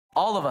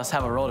All of us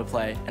have a role to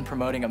play in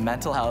promoting a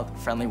mental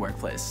health-friendly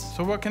workplace.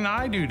 So what can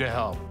I do to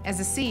help?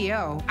 As a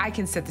CEO, I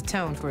can set the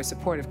tone for a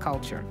supportive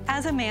culture.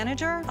 As a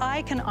manager,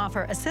 I can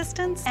offer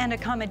assistance and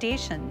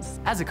accommodations.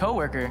 As a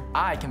coworker,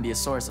 I can be a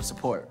source of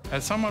support.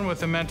 As someone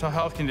with a mental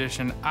health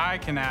condition, I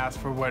can ask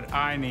for what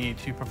I need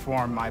to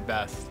perform my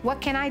best.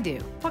 What can I do?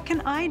 What can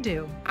I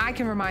do? I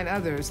can remind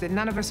others that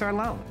none of us are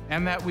alone.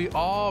 And that we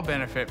all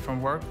benefit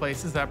from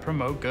workplaces that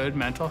promote good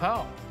mental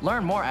health.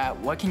 Learn more at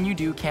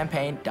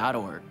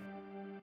whatcanyoudocampaign.org.